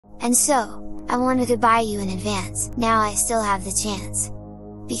And so, I wanted to buy you in advance, now I still have the chance.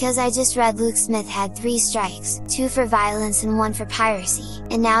 Because I just read Luke Smith had 3 strikes, 2 for violence and 1 for piracy,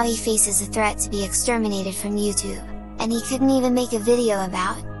 and now he faces a threat to be exterminated from YouTube, and he couldn't even make a video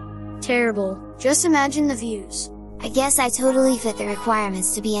about. Terrible, just imagine the views. I guess I totally fit the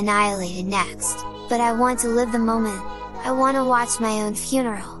requirements to be annihilated next, but I want to live the moment, I want to watch my own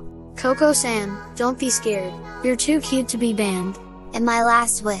funeral. Coco-san, don't be scared, you're too cute to be banned. And my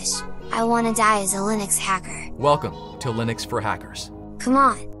last wish, I want to die as a Linux hacker. Welcome to Linux for Hackers. Come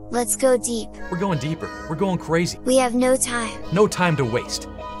on, let's go deep. We're going deeper, we're going crazy. We have no time. No time to waste.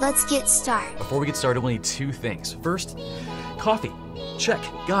 Let's get started. Before we get started, we'll need 2 things. First, coffee. Check,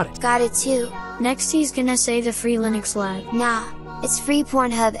 got it. Got it too. Next he's gonna say the free Linux lab. Nah, it's free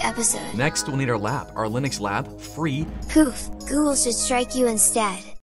Pornhub episode. Next, we'll need our lab, our Linux lab, free. Poof, Google should strike you instead.